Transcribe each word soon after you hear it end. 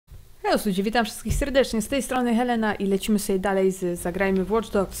Hej ludzie, witam wszystkich serdecznie, z tej strony Helena i lecimy sobie dalej z Zagrajmy w Watch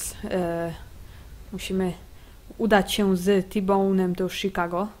Dogs. Musimy udać się z T-Bone'em do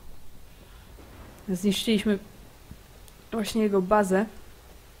Chicago. Zniszczyliśmy właśnie jego bazę.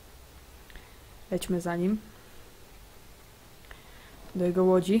 Lećmy za nim. Do jego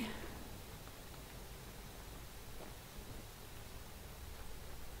łodzi.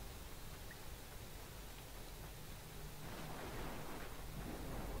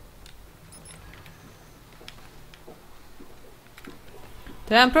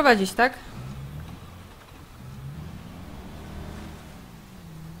 To ja mam prowadzić, tak?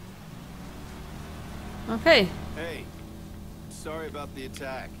 Okej. Hey, sorry about the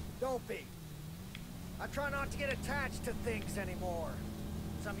attack. Don't be. I try not to get attached to things anymore,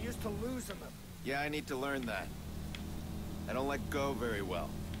 as I'm used to losing them. Yeah, I need to learn that. I don't let go very well.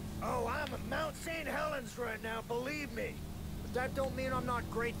 Oh, I'm at Mount St. Helens right now, believe me. But that don't mean I'm not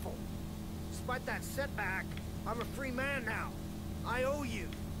grateful. Despite that setback, I'm a free man now. I owe you.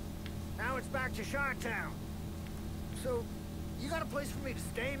 Now it's back to Chi-Town. So, you got a place for me to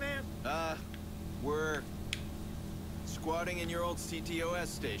stay, man? We're squatting in your old CTOS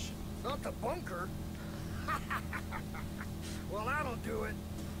station. Not the bunker. Well, that'll do it.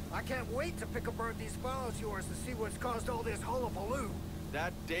 I can't wait to pick apart these files of yours to see what's caused all this hullabaloo.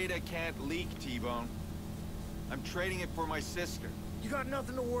 That data can't leak, T-Bone. I'm trading it for my sister. You got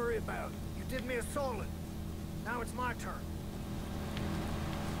nothing to worry about. You did me a solid. Now it's my turn.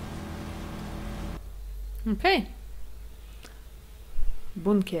 Okej.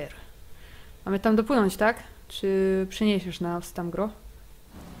 Bunkier. Mamy tam dopłynąć, tak? Czy przeniesiesz nas tam, gro?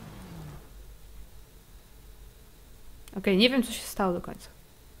 Okej, nie wiem, co się stało do końca.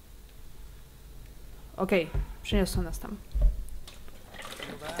 Okej, przeniosło nas tam.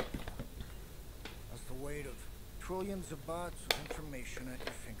 Feel that? That's the weight of trillions of bytes of information at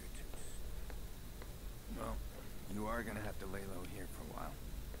your fingertips. Well, you are gonna have to lay low here for a while.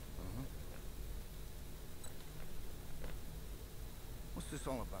 What's this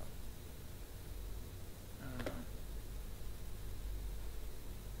all about?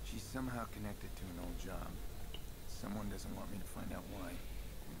 She's somehow connected to an old job. Someone doesn't want me to find out why.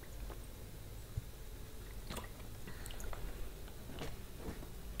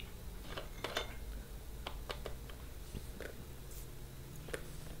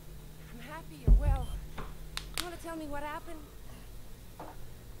 I'm happy you're well. You want to tell me what happened?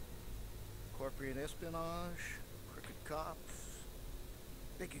 Corporate espionage, crooked cops,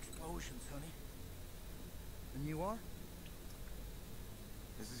 big explosions, honey. And you are?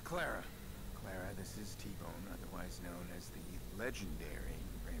 This is Clara. Clara, this is T-Bone, otherwise known as the legendary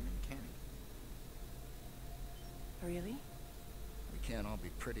Raymond Kenny. Really? We can't all be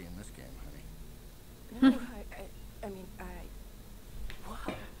pretty in this game, honey. No, I mean,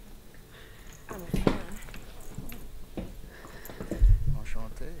 wow. I'm a fan.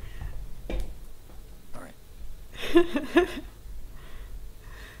 Enchanté. All right.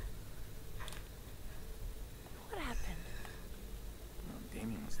 What happened? Well,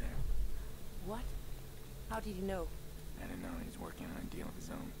 Damien was there. What? How did you know? I didn't know he was working on a deal of his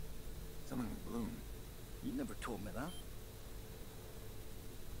own. Something with Bloom. You never told me that.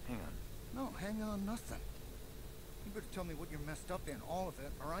 Hang on. No, hang on nothing. You better tell me what you're messed up in, all of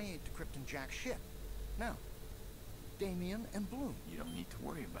it, or I ain't decrypting jack shit. Now, Damien and Bloom. You don't need to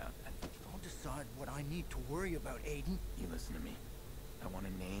worry about that. Don't decide what I need to worry about, Aiden. You listen to me. I want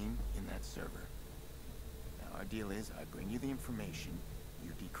a name in that server. Now, our deal is I bring you the information,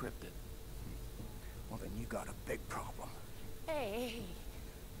 you decrypt it. Well, then you got a big problem. Hey,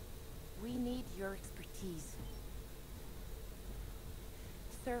 we need your expertise.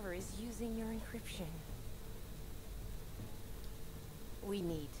 The server is using your encryption. We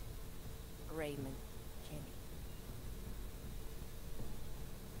need Raymond Kenny.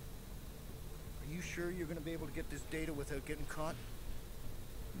 Are you sure you're gonna be able to get this data without getting caught?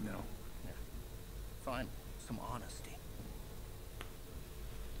 No. Yeah. Fine. Some honesty.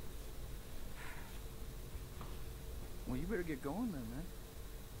 Well, you better get going then, man.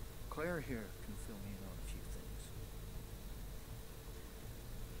 Claire here can fill me in on a few things.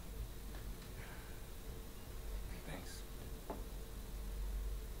 Thanks.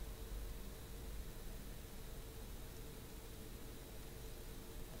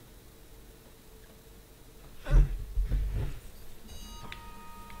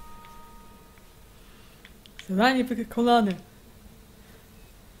 Zadanie wykonane.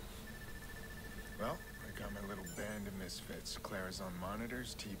 Well, I got my little band of misfits. Clara's on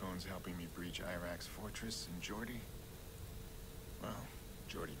monitors, T-Bone's helping me breach Iraq's fortress, and Jordy... Well,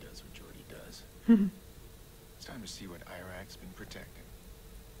 Jordy does what Jordy does. It's time to see what Iraq's been protecting.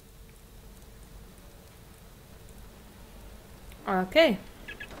 Okej.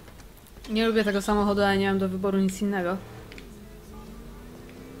 Nie lubię tego samochodu, ale nie mam do wyboru nic innego.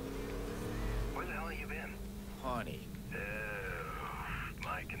 Where the hell have you been? Honey,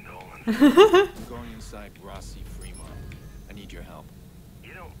 My condolences. I'm going inside Rossi Fremont. I need your help.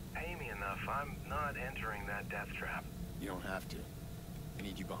 You don't pay me enough. I'm not entering that death trap. You don't have to. I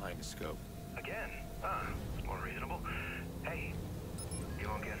need you behind the scope. Again? Ah, it's more reasonable. Hey, you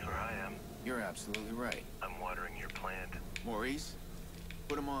won't guess where I am. You're absolutely right. I'm watering your plant. Maurice,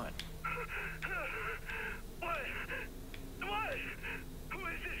 put him on. What? What? Who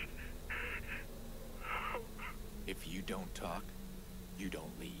is this? If you don't talk, you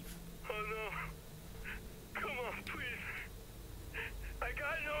don't leave. Oh no. Come on, please. I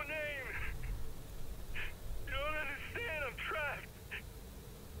got no name. You don't understand. I'm trapped.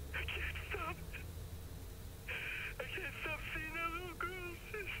 I can't stop. I can't stop seeing that little girl.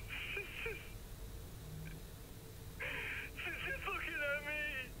 She's just looking at me.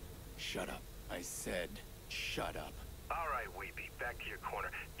 Shut up. I said, shut up. All right, Weepy. Back to your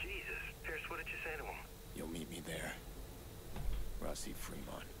corner. Jesus. Pierce, what did you say to him? You'll meet me there. Rossi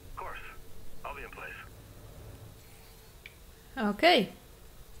Fremont. Of course. I'll be in place. Okej.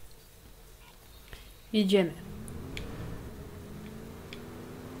 Jedziemy.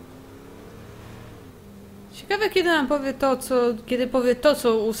 Ciekawe, kiedy nam powie to, kiedy powie to,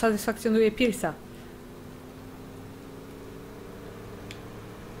 co usatysfakcjonuje Pierce'a.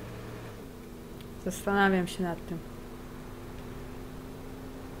 Zastanawiam się nad tym.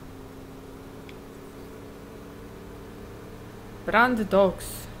 Brand Dogs.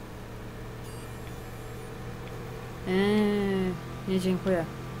 Nie dziękuję.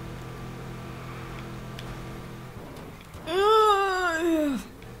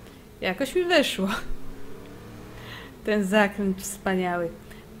 Jakoś mi wyszło. Ten zakręt wspaniały.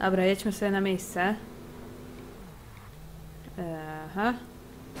 Dobra, jedźmy sobie na miejsce. Aha.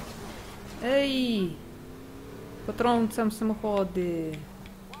 Ej! Potrącam samochody.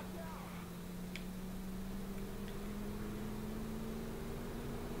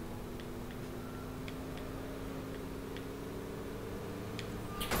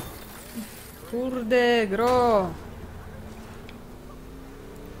 Kurde, gro!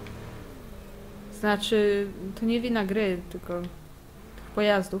 Znaczy, to nie wina gry, tylko tych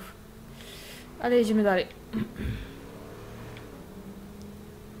pojazdów. Ale jedziemy dalej.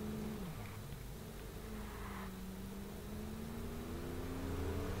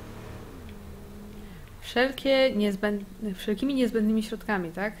 Wszelkimi niezbędnymi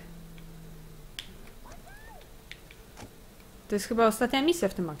środkami, tak? To jest chyba ostatnia misja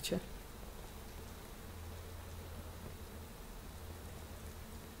w tym akcie.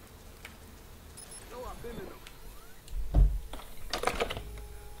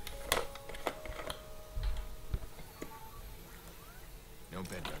 No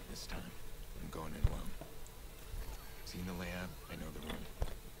bedrock this time. I'm going in alone. Seen the layout? I know the room.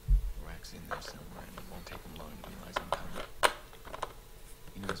 The rack's in there somewhere, and it won't take him long to realize I'm coming.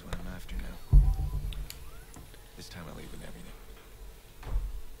 He knows what I'm after now. This time I'll leave with everything.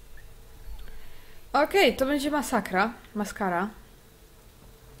 Okej, to będzie masakra. Maskara.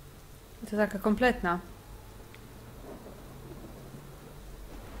 To taka kompletna.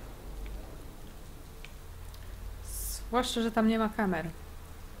 Zwłaszcza, że tam nie ma kamer.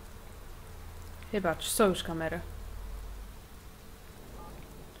 Chyba, czy są już kamery?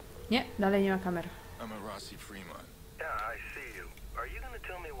 Nie, dalej nie ma kamer. I'm a Rossi Fremont. Yeah, I see you. Are you gonna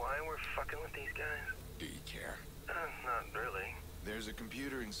tell me why we're fucking with these guys? Do you care? Not really. There's a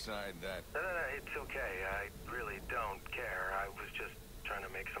computer inside that. No, it's okay. I really don't care. I was just trying to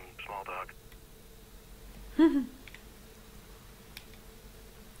make some small talk.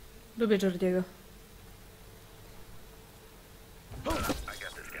 Lubię Jordiego. I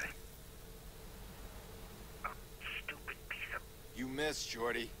got this guy. Oh, stupid piece of... You missed,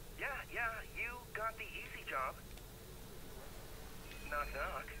 Shorty. Yeah, you got the easy job. Knock,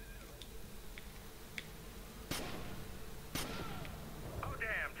 knock. Oh,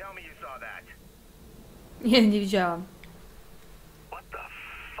 damn, tell me you saw that. Nie widziałam. What the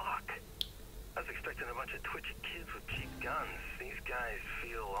fuck? I was expecting a bunch of twitchy kids with cheap guns. These guys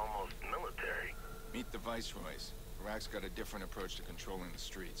feel almost military. Meet the Viceroys. Iraq's got a different approach to controlling the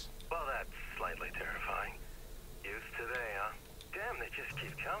streets. Well, that's slightly terrifying. Youth today, huh? Damn, they just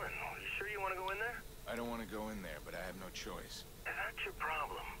keep coming. You sure you want to go in there? I don't want to go in there, but I have no choice. Is that your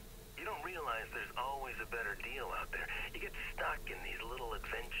problem? You don't realize there's always a better deal out there. You get stuck in these little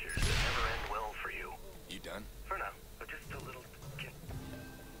adventures that never end well for you. You done? For now, but just a little...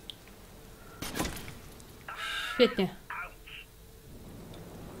 Świetnie. Ouch!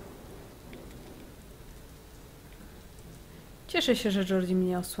 Cieszę się, że Jordi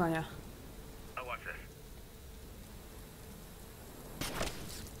mnie osłania.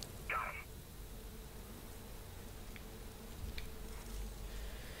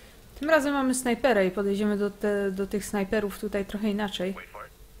 Tym razem mamy snajperę i podejdziemy do tych snajperów tutaj trochę inaczej.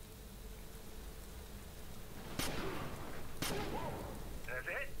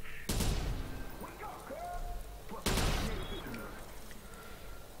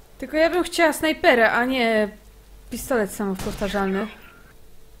 Tylko ja bym chciała snajperę, a nie pistolet samopowtarzalny.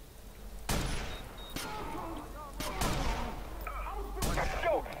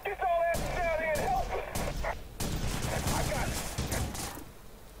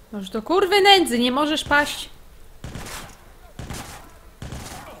 Noż do kurwy nędzy, nie możesz paść.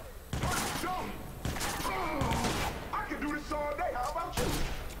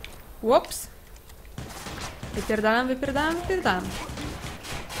 Łops. Wypierdalam, wypierdalam, wypierdalam.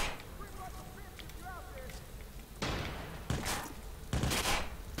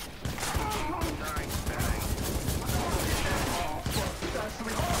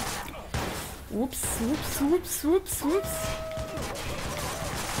 Ups, ups, ups, ups, ups.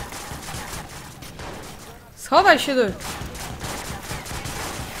 Schowaj się do...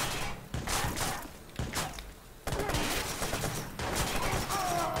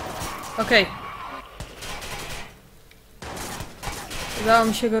 Okej. Udało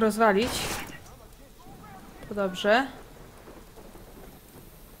mi się go rozwalić. To dobrze.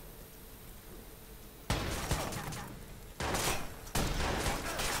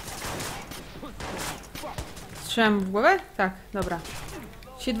 Strzelam w głowę? Tak, dobra.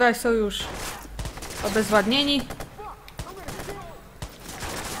 Ci dwaj są już obezwładnieni.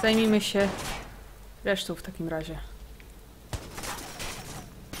 Zajmijmy się resztą w takim razie.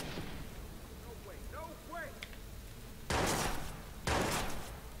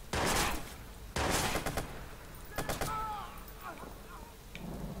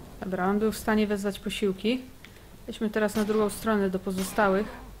 Dobra, on był w stanie wezwać posiłki. Idźmy teraz na drugą stronę do pozostałych.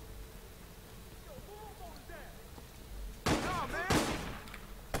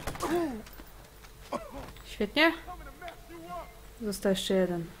 Świetnie. Został jeszcze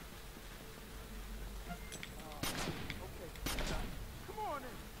jeden.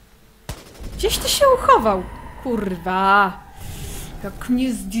 Gdzieś ty się uchował? Kurwa. Jak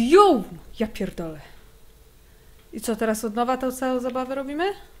mnie zdjął. Ja pierdolę. I co, teraz od nowa tą całą zabawę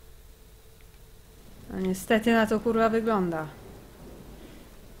robimy? No niestety na to kurwa wygląda.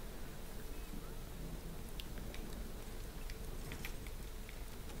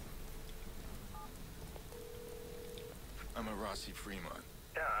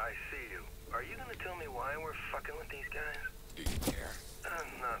 Yeah, I see you. Are you gonna tell me why we're fucking with these guys? Do you care?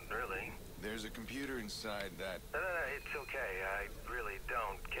 Not really. There's a computer inside that... It's okay. I really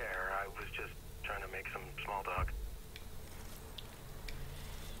don't care. I was just trying to make some small talk.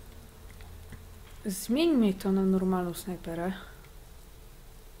 Zmieńmy to na normalną snajperę.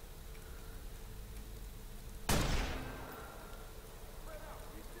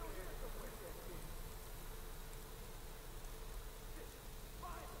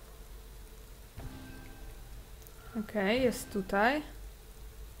 Okej, jest tutaj.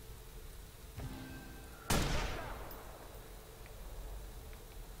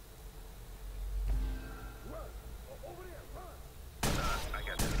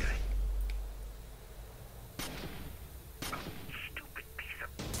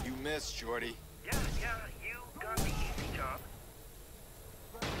 You missed, Shorty. Yeah, you got the easy job.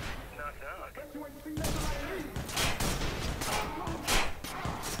 Knock, knock.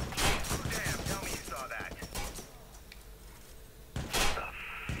 Damn, tell me you saw that. The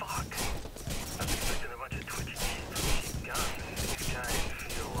fuck? I'm expecting a bunch of twitchy cheap guns. These guys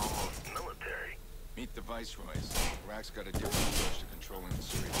feel almost military. Meet the Viceroys. Iraq's got a different approach to controlling the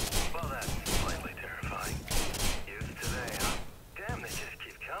streets. Well, that's slightly terrifying. Used today, huh? Damn, they just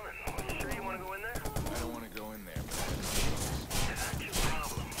keep coming. You sure you want to go in there? I don't want to go in there, but I have no choice. That's your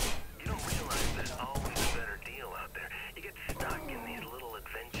problem. You don't realize there's always a better deal out there. You get stuck in these little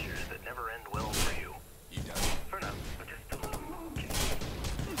adventures that never end well for you. You done? For now, but just a little.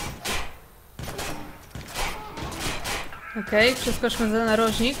 Okej, przeskoczmy za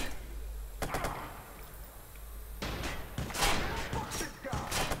narożnik.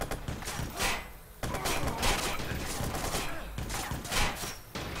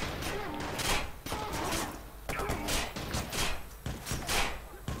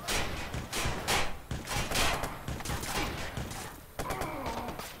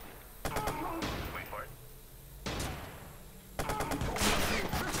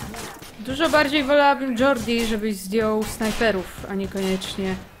 Dużo bardziej wolałabym Jordi, żebyś zdjął snajperów, a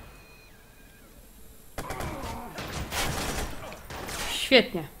niekoniecznie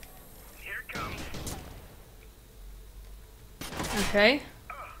Świetnie. Okej.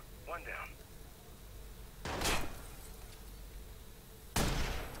 One down.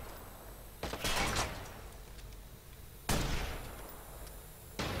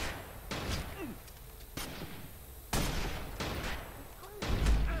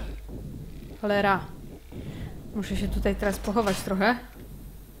 Cholera. Muszę się tutaj teraz pochować trochę.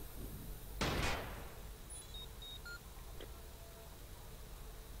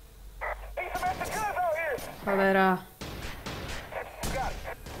 Cholera.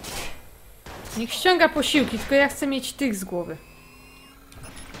 Niech ściąga posiłki, tylko ja chcę mieć tych z głowy.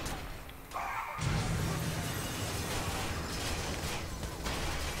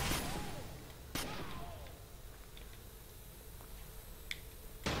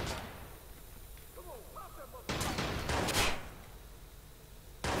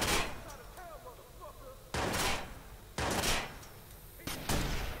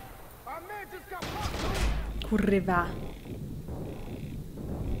 Kurwa.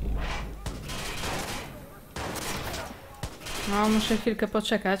 No, muszę chwilkę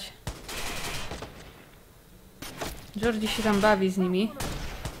poczekać. Georgie się tam bawi z nimi.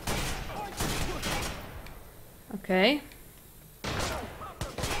 Okej.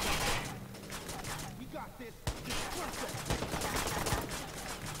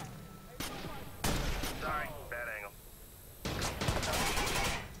 Sorry, bad angle.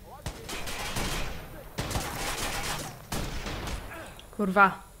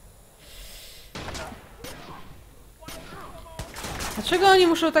 Kurwa. Dlaczego oni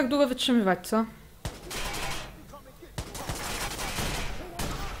muszą tak długo wytrzymywać, co?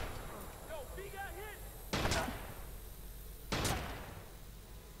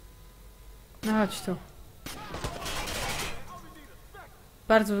 No chodź tu.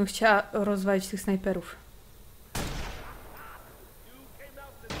 Bardzo bym chciała rozwalić tych snajperów.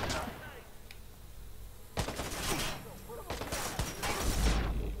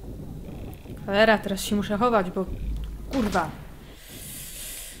 Cholera, teraz się muszę chować, bo... Kurwa.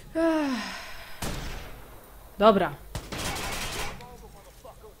 Ech. Dobra.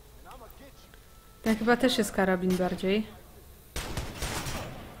 Ten chyba też jest karabin bardziej.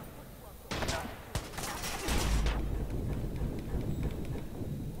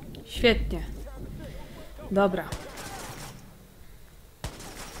 Świetnie. Dobra.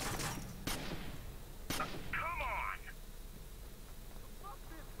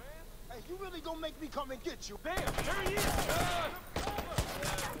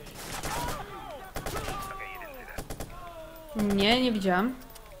 Nie, nie widziałam.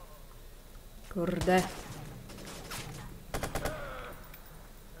 Kurde.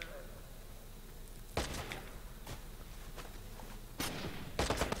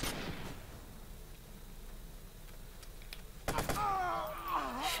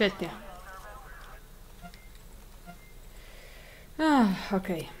 Świetnie.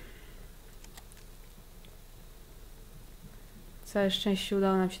 Okej. Całe szczęście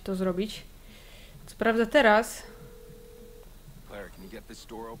udało nam się to zrobić. Co prawda teraz... Claire, can you get this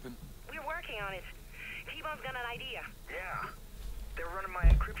door open? We're working on it. T-Bone's got an idea. Yeah. They're running my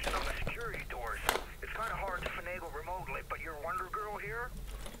encryption on the security doors. It's kind of hard to finagle remotely, but your Wonder Girl here,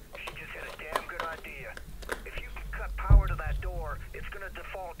 she just had a damn good idea. If you can cut power to that door, it's going to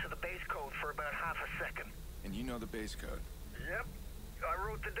default to the base code for about half a second. And you know the base code. Yep. I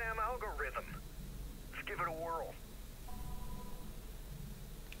wrote the damn algorithm. Let's give it a whirl.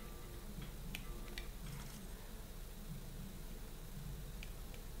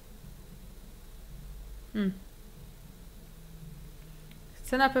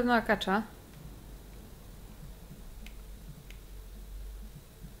 Chcę na pewno akacza.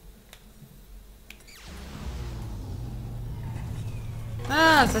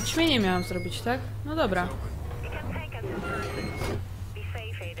 A, zaćmienie miałam zrobić, tak? No dobra.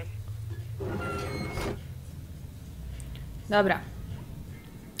 Dobra.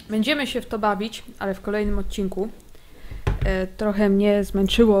 Będziemy się w to bawić, ale w kolejnym odcinku. Trochę mnie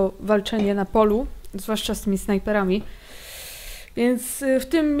zmęczyło walczenie na polu, zwłaszcza z tymi snajperami. Więc w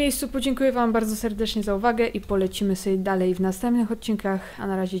tym miejscu podziękuję Wam bardzo serdecznie za uwagę i polecimy sobie dalej w następnych odcinkach. A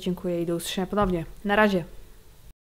na razie dziękuję i do usłyszenia ponownie. Na razie!